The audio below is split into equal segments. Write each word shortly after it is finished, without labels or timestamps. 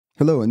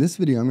Hello, in this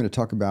video, I'm going to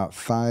talk about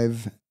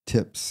 5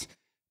 tips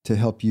to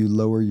help you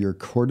lower your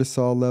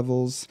cortisol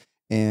levels.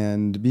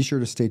 And be sure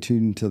to stay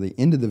tuned until the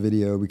end of the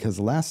video because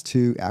the last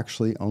 2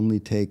 actually only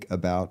take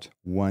about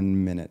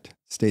 1 minute.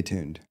 Stay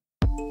tuned.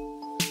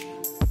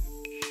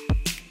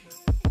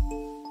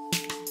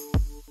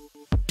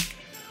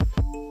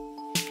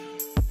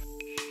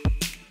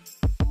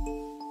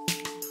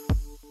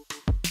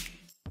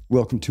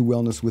 Welcome to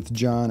Wellness with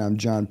John. I'm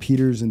John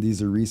Peters, and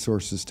these are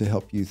resources to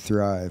help you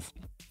thrive.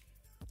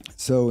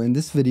 So in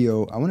this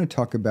video, I want to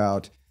talk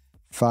about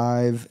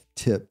 5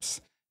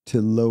 tips to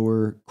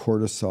lower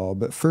cortisol.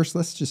 But first,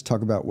 let's just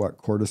talk about what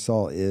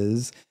cortisol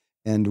is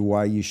and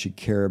why you should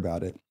care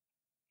about it.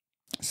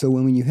 So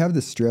when you have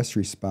the stress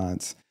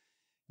response,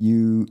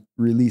 you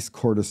release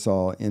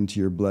cortisol into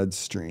your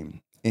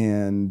bloodstream.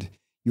 And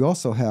you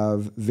also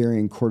have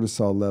varying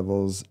cortisol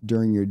levels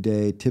during your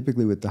day,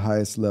 typically with the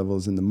highest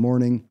levels in the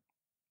morning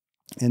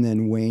and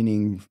then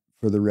waning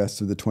for the rest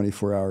of the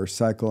 24-hour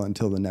cycle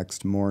until the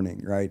next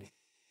morning, right?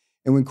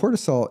 And when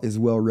cortisol is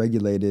well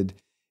regulated,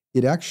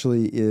 it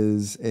actually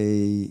is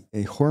a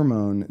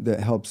hormone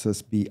that helps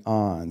us be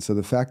on. So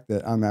the fact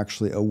that I'm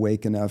actually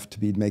awake enough to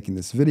be making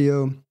this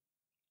video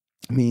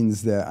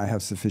means that I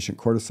have sufficient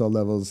cortisol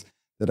levels,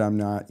 that I'm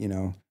not,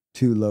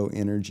 too low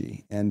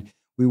energy. And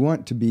we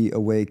want to be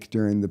awake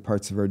during the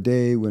parts of our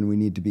day when we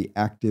need to be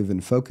active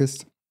and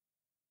focused.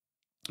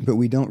 But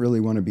we don't really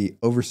want to be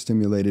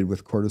overstimulated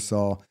with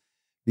cortisol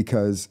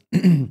because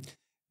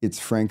it's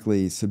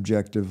frankly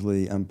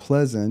subjectively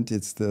unpleasant.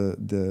 It's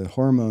the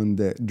hormone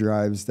that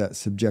drives that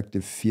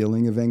subjective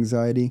feeling of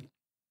anxiety.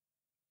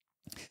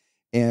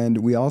 And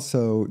we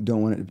also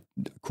don't want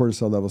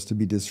cortisol levels to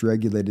be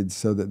dysregulated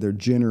so that they're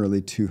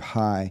generally too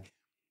high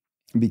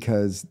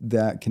because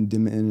that can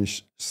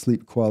diminish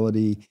sleep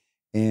quality,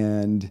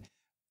 and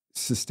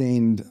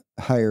sustained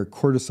higher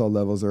cortisol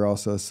levels are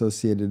also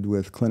associated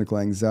with clinical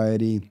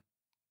anxiety,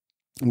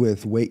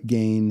 with weight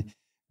gain,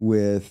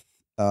 with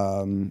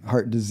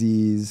heart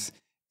disease,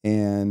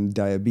 and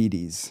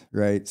diabetes,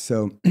 right?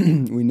 So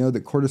we know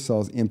that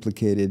cortisol is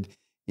implicated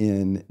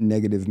in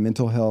negative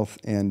mental health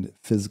and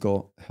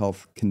physical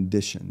health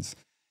conditions.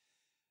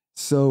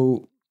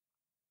 So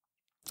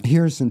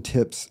here are some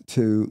tips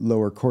to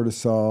lower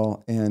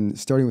cortisol, and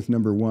starting with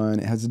number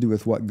 1, it has to do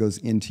with what goes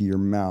into your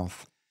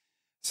mouth.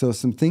 So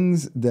some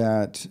things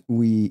that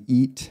we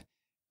eat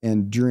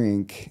and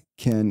drink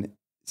can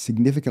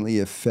significantly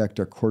affect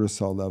our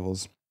cortisol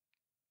levels.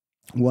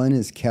 One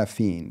is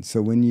caffeine.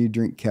 So when you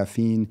drink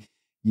caffeine,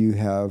 you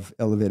have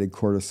elevated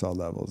cortisol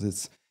levels.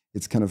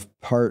 It's kind of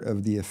part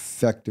of the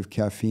effect of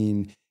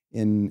caffeine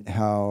in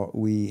how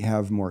we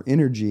have more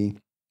energy.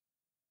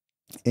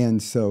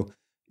 And so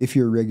if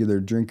you're a regular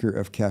drinker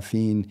of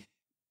caffeine,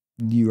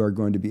 you are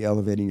going to be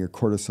elevating your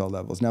cortisol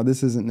levels. Now,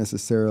 this isn't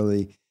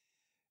necessarily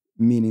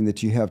meaning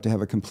that you have to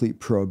have a complete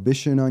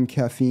prohibition on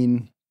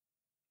caffeine.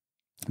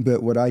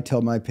 But what I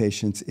tell my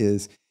patients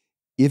is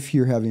if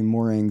you're having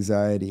more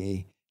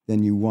anxiety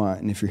than you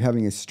want, and if you're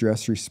having a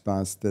stress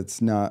response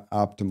that's not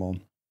optimal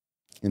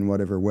in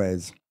whatever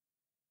ways,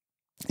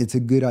 it's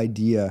a good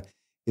idea,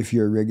 if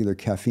you're a regular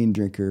caffeine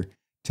drinker,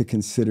 to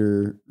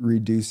consider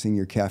reducing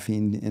your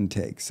caffeine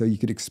intake. So you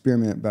could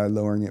experiment by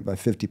lowering it by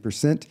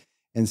 50%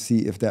 and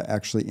see if that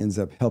actually ends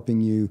up helping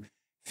you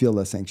feel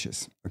less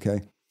anxious,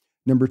 okay?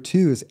 Number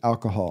 2 is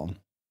alcohol.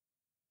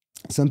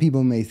 Some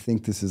people may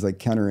think this is like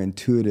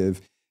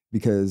counterintuitive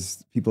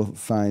because people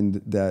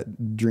find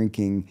that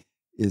drinking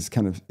is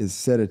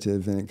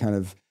sedative and it kind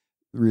of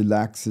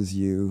relaxes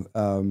you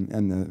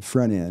on the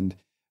front end.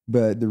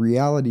 But the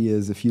reality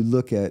is, if you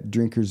look at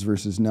drinkers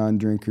versus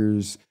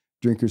non-drinkers,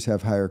 drinkers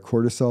have higher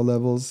cortisol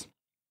levels.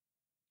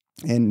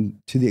 And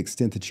to the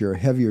extent that you're a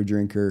heavier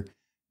drinker,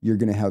 you're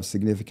going to have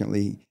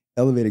significantly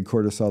elevated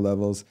cortisol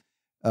levels.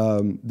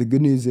 The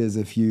good news is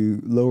if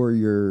you lower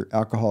your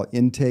alcohol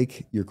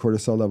intake, your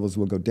cortisol levels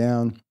will go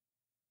down.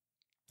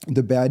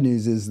 The bad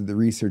news is that the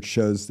research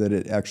shows that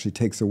it actually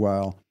takes a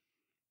while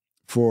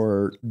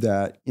for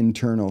that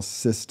internal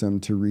system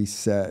to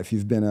reset. If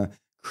you've been a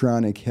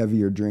chronic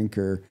heavier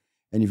drinker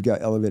and you've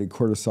got elevated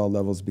cortisol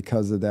levels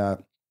because of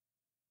that,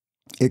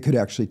 it could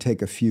actually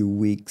take a few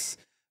weeks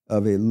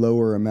of a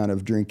lower amount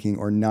of drinking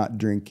or not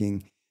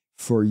drinking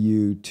for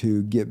you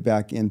to get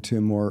back into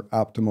a more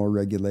optimal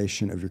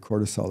regulation of your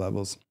cortisol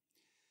levels.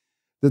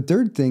 The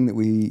third thing that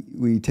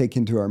we take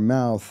into our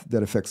mouth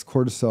that affects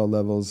cortisol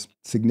levels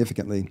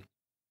significantly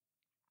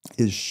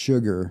is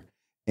sugar,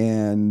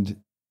 and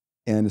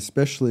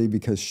especially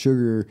because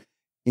sugar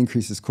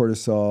increases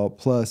cortisol,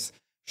 plus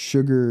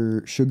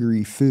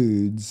sugary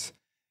foods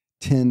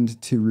tend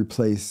to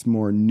replace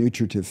more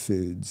nutritive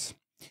foods.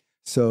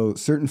 So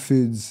certain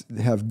foods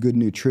have good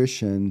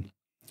nutrition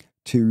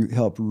to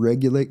help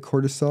regulate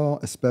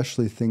cortisol,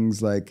 especially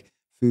things like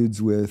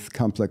foods with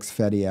complex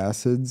fatty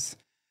acids.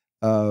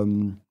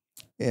 And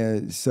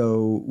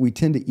so we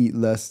tend to eat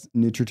less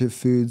nutritive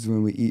foods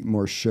when we eat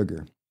more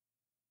sugar.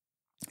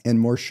 And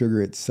more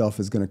sugar itself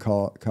is going to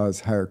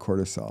cause higher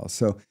cortisol.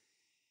 So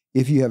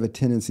if you have a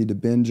tendency to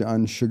binge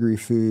on sugary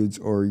foods,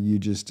 or you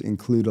just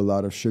include a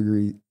lot of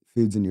sugary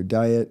foods in your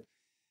diet,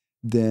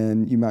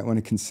 then you might want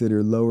to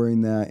consider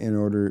lowering that in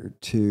order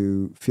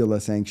to feel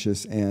less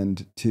anxious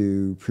and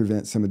to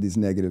prevent some of these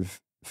negative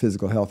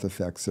physical health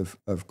effects of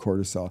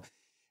cortisol.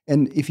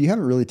 And if you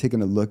haven't really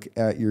taken a look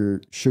at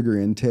your sugar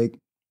intake,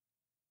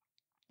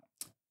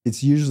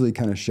 it's usually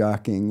kind of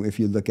shocking if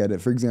you look at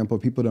it. For example,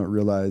 people don't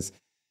realize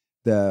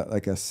that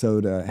like a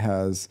soda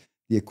has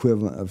the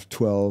equivalent of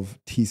 12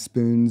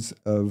 teaspoons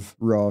of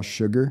raw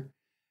sugar.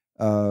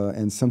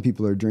 And some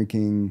people are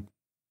drinking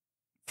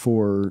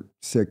 4,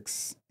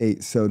 6,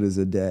 8 sodas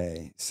a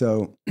day.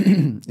 So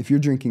if you're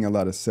drinking a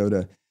lot of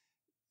soda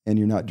and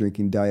you're not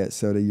drinking diet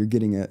soda, you're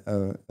getting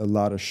a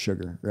lot of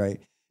sugar, right?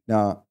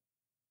 Now,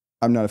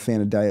 I'm not a fan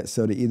of diet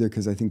soda either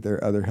because I think there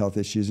are other health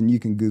issues, and you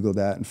can Google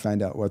that and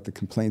find out what the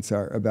complaints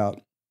are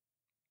about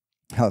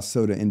how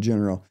soda in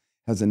general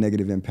has a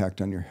negative impact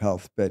on your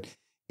health. But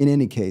in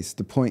any case,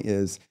 the point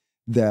is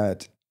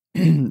that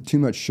too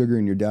much sugar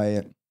in your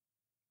diet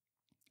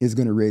is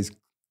going to raise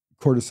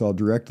cortisol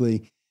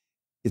directly.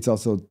 It's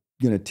also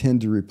going to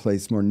tend to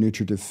replace more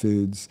nutritive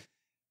foods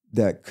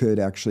that could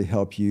actually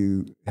help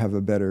you have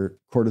a better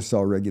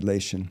cortisol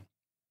regulation.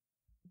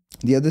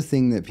 The other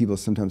thing that people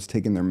sometimes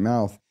take in their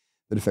mouth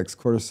that affects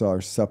cortisol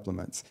are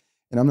supplements.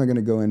 And I'm not going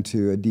to go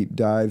into a deep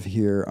dive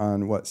here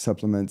on what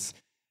supplements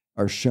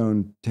are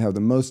shown to have the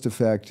most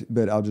effect,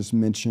 but I'll just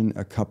mention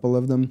a couple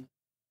of them.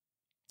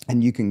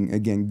 And you can,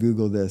 again,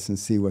 Google this and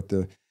see what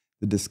the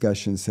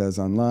discussion says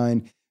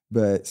online.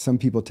 But some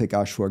people take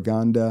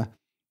ashwagandha,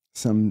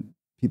 some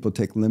people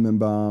take lemon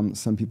balm,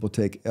 some people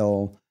take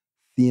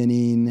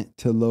L-theanine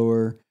to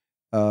lower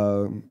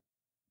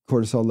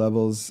cortisol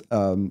levels.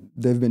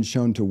 They've been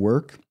shown to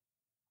work,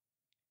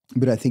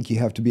 but I think you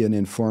have to be an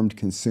informed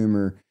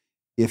consumer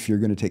if you're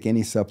going to take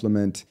any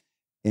supplement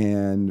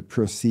and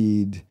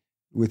proceed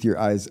with your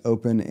eyes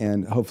open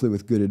and hopefully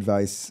with good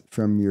advice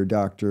from your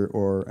doctor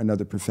or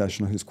another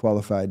professional who's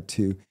qualified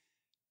to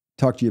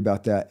talk to you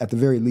about that. At the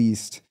very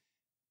least,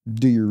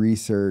 do your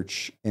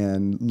research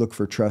and look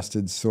for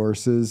trusted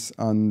sources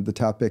on the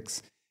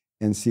topics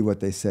and see what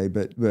they say.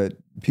 But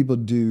people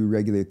do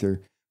regulate their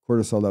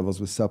cortisol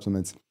levels with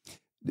supplements.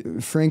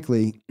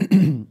 Frankly,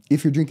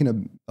 if you're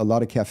drinking a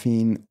lot of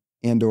caffeine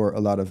and or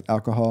a lot of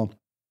alcohol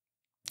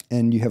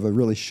and you have a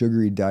really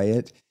sugary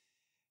diet,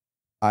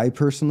 I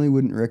personally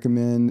wouldn't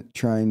recommend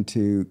trying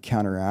to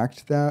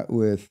counteract that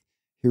with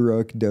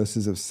heroic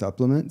doses of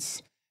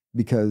supplements,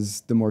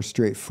 because the more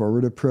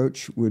straightforward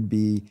approach would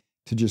be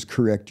to just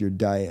correct your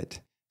diet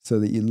so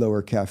that you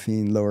lower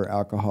caffeine, lower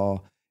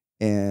alcohol,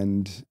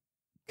 and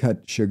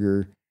cut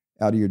sugar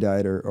out of your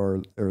diet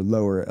or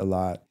lower it a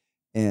lot.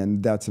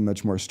 And that's a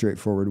much more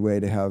straightforward way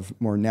to have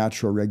more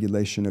natural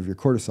regulation of your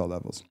cortisol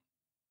levels.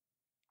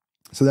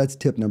 So that's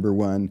tip number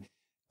one.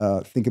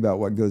 Think about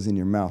what goes in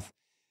your mouth.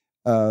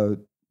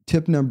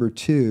 Tip number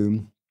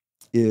two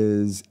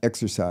is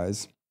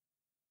exercise,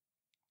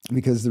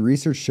 because the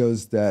research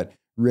shows that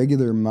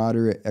regular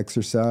moderate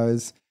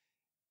exercise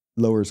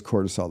lowers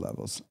cortisol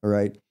levels. All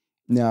right.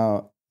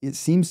 Now, it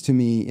seems to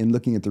me in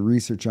looking at the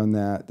research on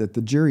that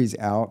the jury's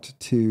out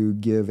to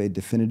give a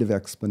definitive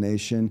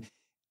explanation.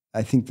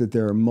 I think that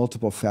there are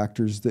multiple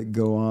factors that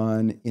go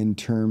on in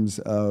terms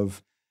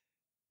of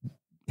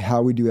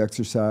how we do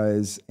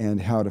exercise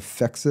and how it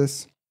affects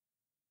us.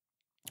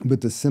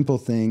 But the simple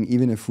thing,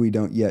 even if we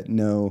don't yet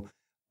know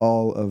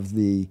all of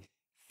the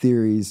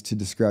theories to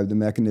describe the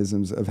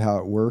mechanisms of how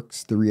it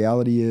works, the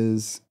reality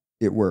is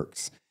it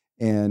works.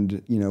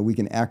 And, we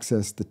can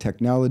access the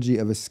technology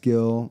of a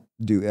skill,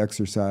 do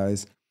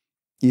exercise,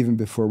 even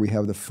before we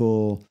have the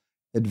full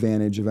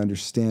advantage of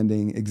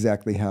understanding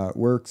exactly how it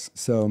works.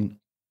 So,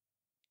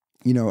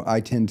 I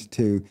tend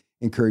to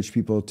encourage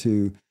people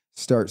to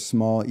start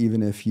small,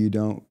 even if you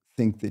don't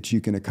think that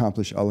you can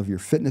accomplish all of your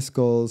fitness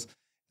goals.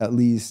 At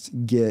least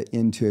get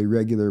into a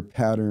regular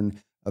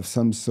pattern of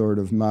some sort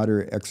of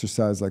moderate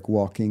exercise like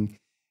walking.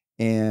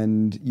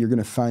 And you're going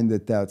to find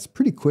that that's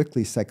pretty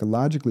quickly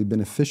psychologically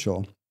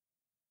beneficial,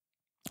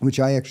 which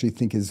I actually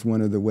think is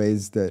one of the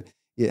ways that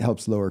it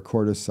helps lower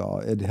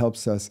cortisol. It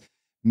helps us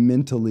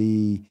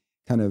mentally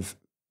kind of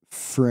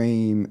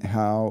frame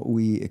how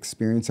we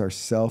experience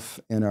ourself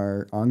and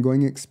our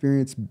ongoing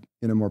experience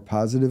in a more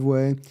positive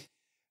way.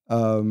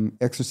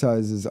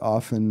 Exercise is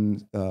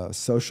often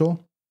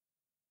social.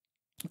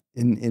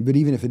 But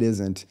even if it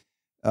isn't,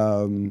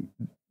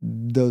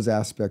 those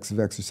aspects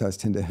of exercise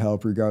tend to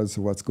help regardless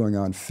of what's going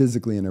on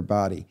physically in our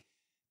body.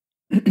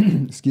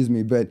 Excuse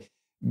me. But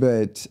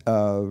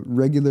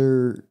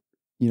regular,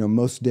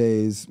 most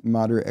days,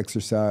 moderate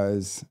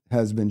exercise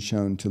has been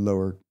shown to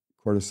lower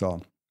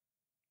cortisol.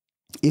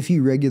 If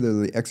you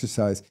regularly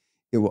exercise,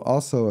 it will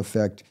also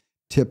affect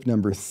tip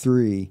number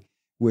 3,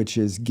 which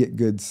is get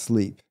good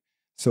sleep.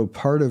 So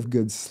part of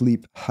good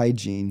sleep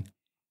hygiene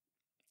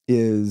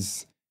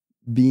is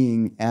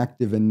being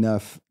active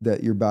enough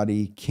that your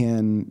body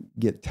can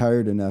get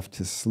tired enough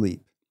to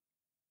sleep.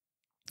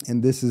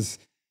 And this is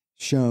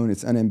shown,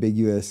 it's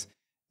unambiguous,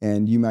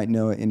 and you might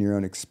know it in your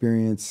own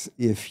experience.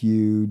 If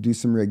you do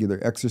some regular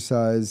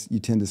exercise, you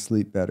tend to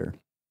sleep better.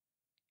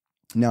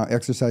 Now,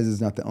 exercise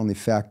is not the only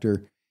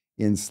factor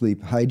in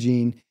sleep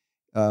hygiene.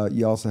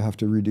 You also have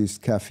to reduce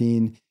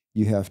caffeine.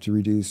 You have to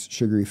reduce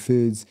sugary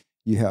foods.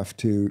 You have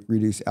to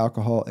reduce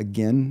alcohol,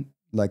 again,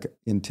 like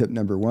in tip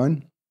number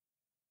 1.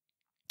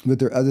 But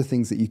there are other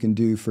things that you can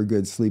do for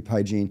good sleep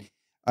hygiene.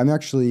 I'm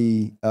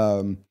actually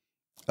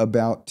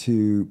about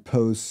to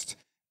post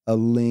a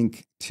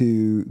link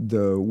to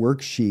the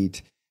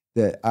worksheet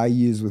that I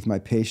use with my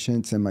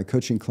patients and my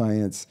coaching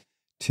clients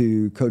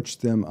to coach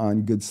them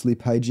on good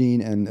sleep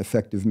hygiene and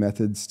effective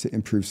methods to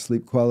improve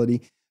sleep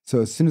quality.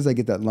 So as soon as I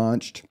get that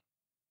launched,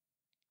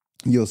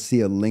 you'll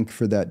see a link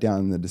for that down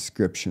in the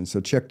description.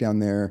 So check down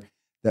there.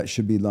 That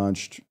should be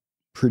launched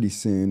pretty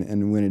soon.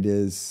 And when it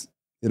is,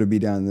 it'll be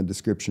down in the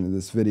description of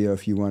this video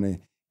if you want to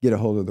get a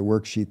hold of the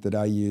worksheet that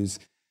I use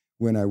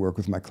when I work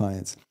with my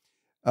clients.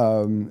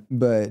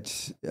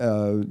 But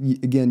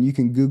again, you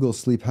can Google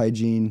sleep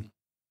hygiene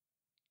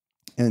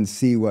and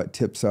see what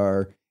tips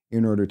are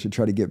in order to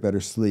try to get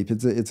better sleep.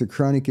 It's a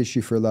chronic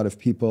issue for a lot of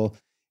people.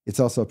 It's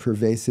also a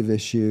pervasive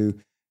issue.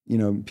 You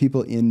know,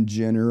 people in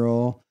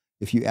general,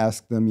 if you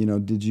ask them, you know,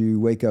 did you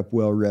wake up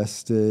well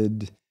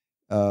rested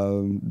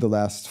the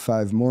last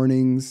 5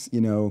 mornings?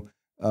 You know,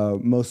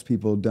 most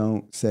people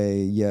don't say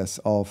yes,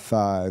 all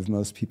 5.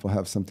 Most people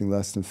have something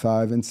less than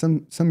 5. And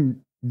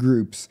some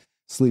groups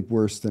sleep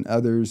worse than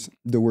others,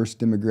 the worst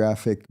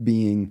demographic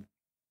being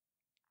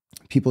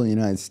people in the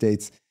United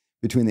States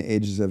between the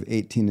ages of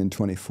 18 and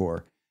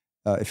 24.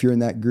 If you're in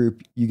that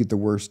group, you get the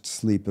worst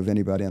sleep of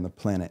anybody on the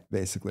planet,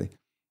 basically.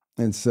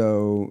 And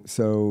so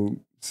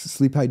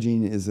sleep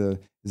hygiene is an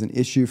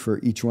issue for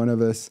each one of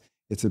us.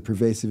 It's a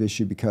pervasive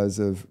issue because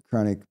of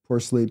chronic poor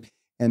sleep.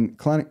 And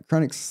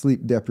chronic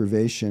sleep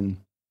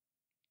deprivation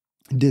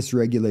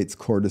dysregulates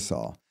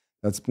cortisol.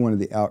 That's one of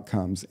the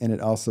outcomes. And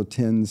it also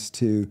tends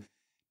to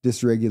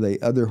dysregulate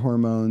other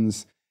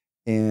hormones,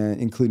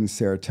 and including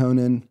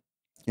serotonin.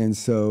 And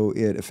so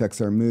it affects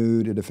our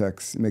mood, it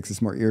makes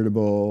us more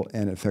irritable,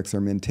 and it affects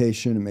our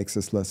mentation, it makes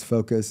us less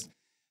focused.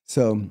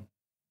 So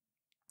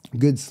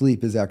good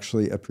sleep is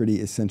actually a pretty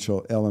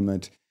essential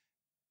element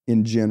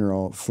in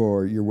general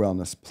for your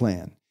wellness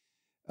plan.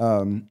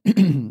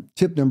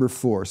 Tip number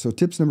 4. So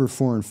tips number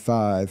 4 and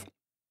 5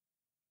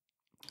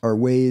 are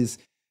ways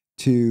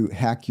to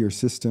hack your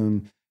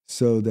system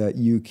so that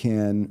you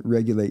can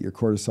regulate your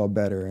cortisol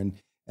better.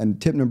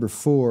 And tip number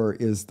 4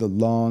 is the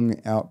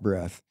long out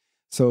breath.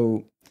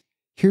 So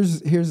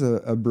here's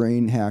a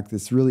brain hack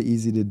that's really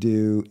easy to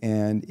do,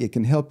 and it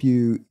can help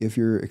you if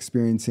you're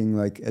experiencing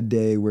like a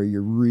day where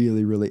you're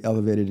really, really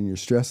elevated in your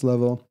stress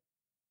level,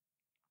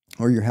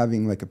 or you're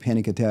having like a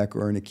panic attack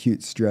or an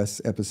acute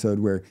stress episode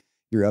where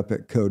you're up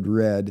at code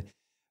red.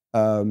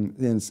 And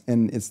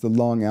it's the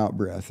long out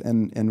breath.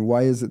 And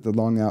why is it the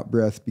long out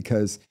breath?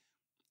 Because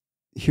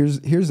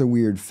here's a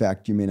weird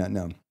fact you may not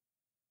know.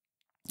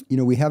 You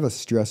know, we have a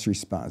stress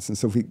response. And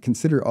so if we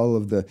consider all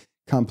of the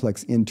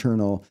complex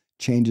internal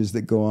changes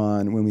that go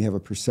on when we have a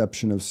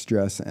perception of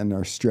stress and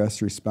our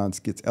stress response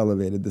gets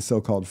elevated, the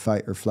so-called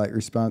fight or flight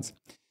response,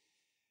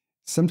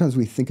 sometimes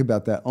we think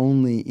about that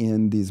only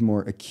in these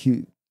more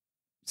acute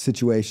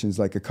situations,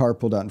 like a car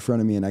pulled out in front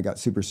of me and I got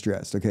super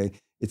stressed, okay?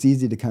 It's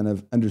easy to kind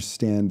of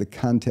understand the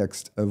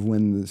context of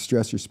when the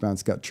stress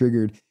response got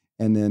triggered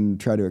and then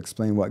try to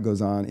explain what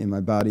goes on in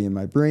my body and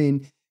my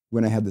brain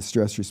when I had the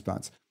stress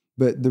response.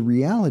 But the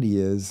reality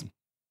is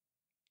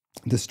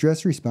the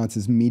stress response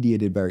is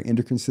mediated by our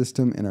endocrine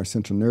system and our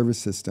central nervous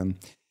system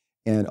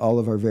and all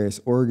of our various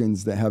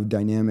organs that have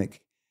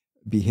dynamic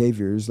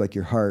behaviors, like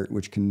your heart,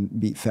 which can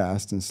beat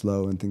fast and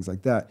slow and things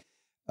like that.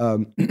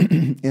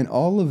 And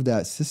all of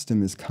that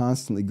system is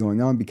constantly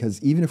going on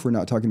because even if we're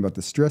not talking about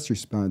the stress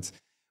response,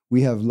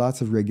 we have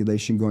lots of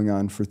regulation going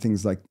on for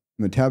things like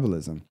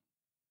metabolism.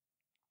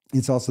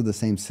 It's also the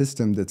same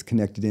system that's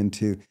connected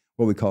into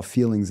what we call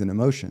feelings and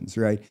emotions,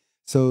 right?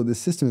 So the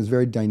system is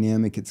very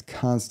dynamic. It's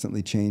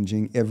constantly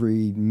changing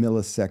every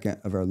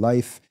millisecond of our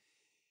life.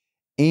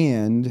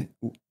 And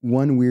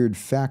one weird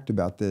fact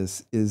about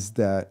this is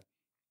that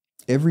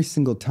every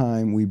single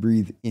time we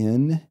breathe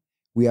in,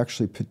 we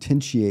actually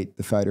potentiate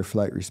the fight or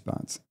flight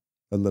response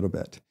a little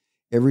bit.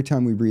 Every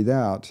time we breathe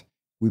out,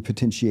 we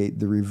potentiate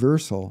the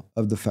reversal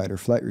of the fight or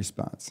flight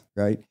response,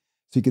 right?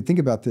 So you could think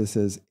about this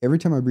as every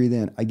time I breathe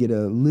in, I get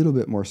a little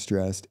bit more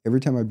stressed. Every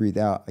time I breathe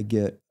out, I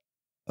get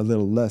a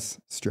little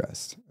less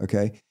stressed,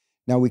 okay?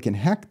 Now we can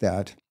hack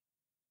that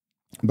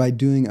by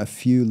doing a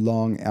few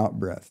long out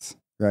breaths,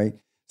 right?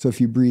 So if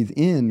you breathe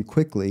in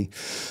quickly,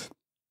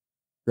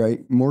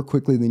 right, more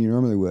quickly than you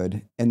normally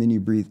would, and then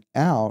you breathe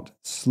out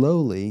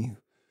slowly,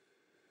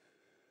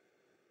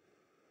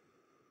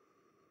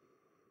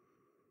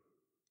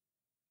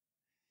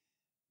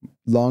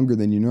 longer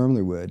than you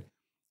normally would,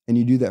 and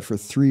you do that for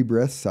 3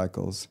 breath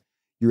cycles,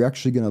 you're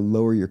actually going to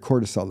lower your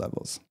cortisol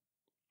levels.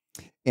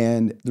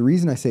 And the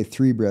reason I say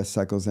 3 breath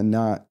cycles and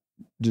not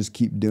just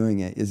keep doing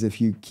it is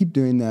if you keep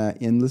doing that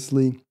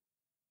endlessly,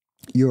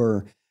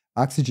 your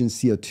oxygen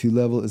CO2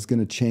 level is going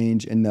to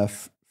change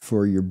enough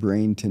for your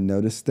brain to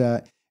notice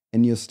that,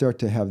 and you'll start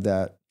to have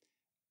that,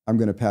 I'm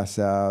going to pass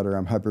out, or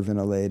I'm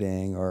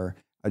hyperventilating, or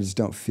I just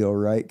don't feel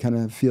right kind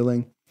of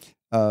feeling.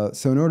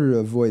 So in order to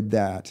avoid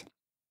that,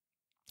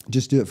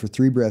 just do it for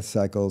 3 breath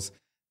cycles,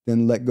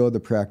 then let go of the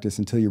practice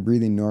until you're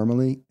breathing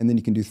normally, and then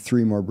you can do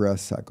 3 more breath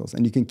cycles.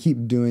 And you can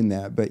keep doing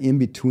that, but in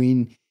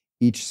between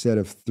each set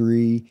of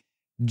 3,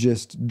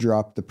 just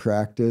drop the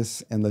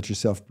practice and let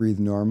yourself breathe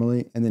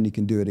normally, and then you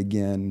can do it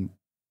again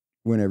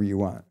whenever you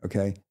want,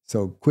 okay?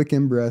 So quick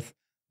in-breath,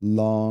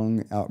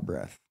 long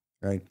out-breath,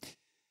 right?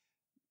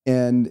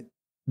 And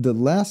the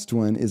last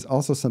one is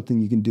also something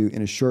you can do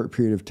in a short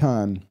period of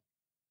time,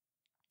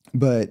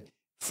 but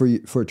for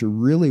it to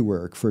really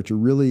work, for it to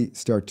really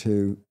start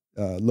to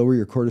lower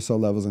your cortisol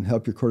levels and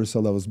help your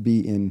cortisol levels be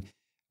in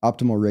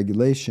optimal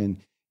regulation,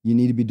 you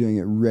need to be doing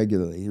it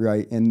regularly,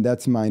 right? And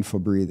that's mindful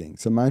breathing.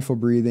 So mindful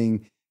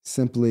breathing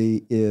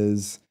simply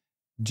is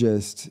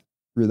just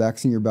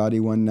relaxing your body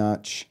 1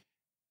 notch,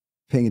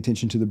 paying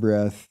attention to the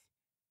breath.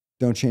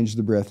 Don't change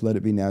the breath, let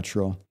it be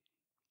natural.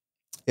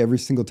 Every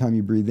single time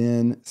you breathe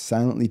in,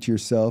 silently to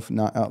yourself,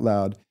 not out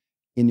loud,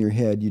 in your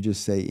head, you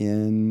just say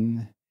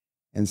in,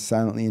 and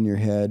silently in your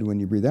head, when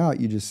you breathe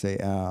out, you just say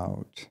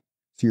out.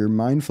 So you're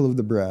mindful of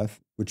the breath,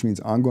 which means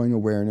ongoing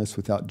awareness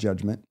without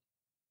judgment.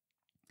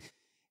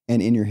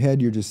 And in your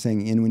head, you're just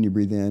saying in when you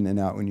breathe in and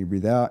out when you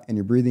breathe out, and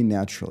you're breathing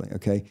naturally,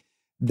 okay?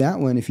 That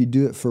one, if you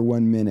do it for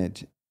 1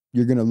 minute,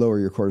 you're going to lower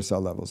your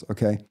cortisol levels,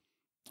 okay?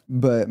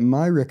 But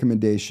my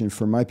recommendation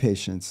for my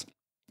patients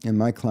and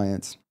my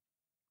clients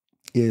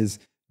is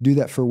do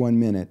that for 1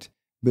 minute,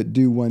 but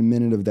do 1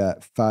 minute of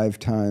that 5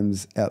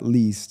 times at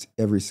least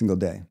every single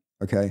day,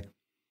 okay?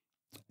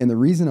 And the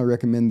reason I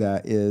recommend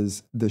that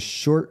is the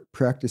short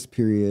practice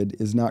period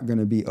is not going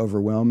to be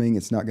overwhelming.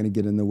 It's not going to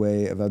get in the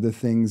way of other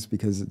things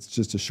because it's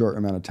just a short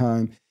amount of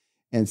time.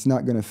 And it's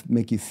not going to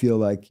make you feel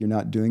like you're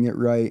not doing it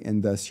right,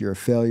 and thus you're a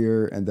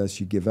failure, and thus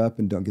you give up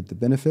and don't get the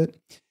benefit.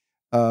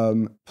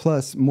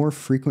 Plus, more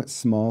frequent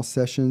small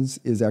sessions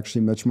is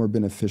actually much more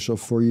beneficial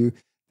for you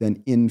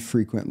than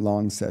infrequent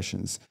long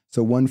sessions.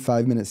 So 1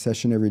 5-minute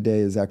session every day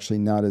is actually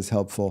not as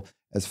helpful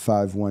as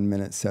 5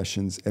 1-minute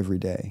sessions every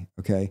day,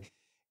 okay?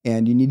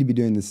 And you need to be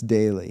doing this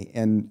daily.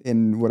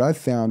 And what I've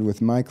found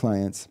with my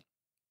clients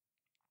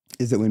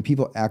is that when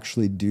people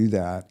actually do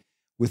that,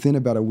 within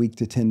about a week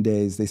to 10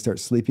 days, they start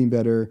sleeping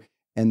better,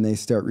 and they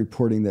start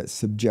reporting that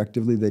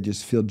subjectively they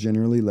just feel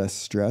generally less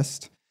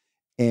stressed.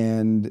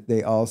 And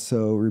they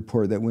also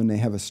report that when they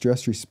have a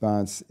stress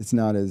response, it's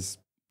not as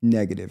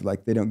negative,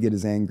 like they don't get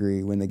as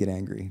angry when they get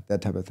angry,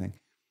 that type of thing.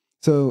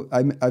 So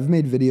I've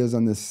made videos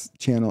on this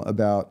channel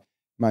about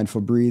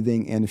mindful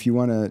breathing, and if you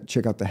want to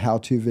check out the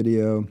how-to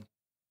video,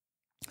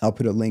 I'll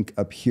put a link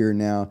up here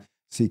now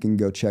so you can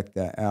go check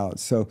that out.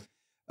 So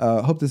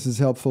I hope this is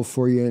helpful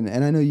for you, and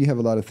I know you have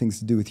a lot of things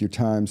to do with your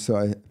time, so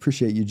I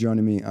appreciate you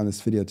joining me on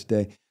this video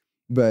today.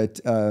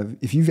 But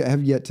if you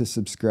have yet to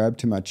subscribe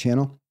to my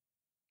channel,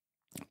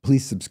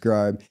 please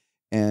subscribe.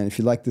 And if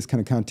you like this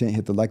kind of content,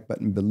 hit the like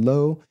button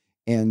below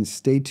and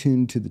stay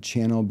tuned to the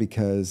channel,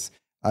 because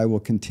I will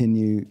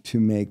continue to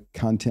make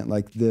content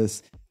like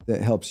this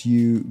that helps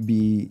you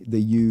be the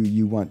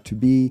you want to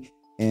be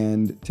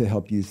and to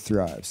help you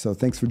thrive. So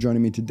thanks for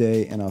joining me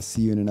today, and I'll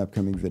see you in an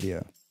upcoming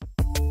video.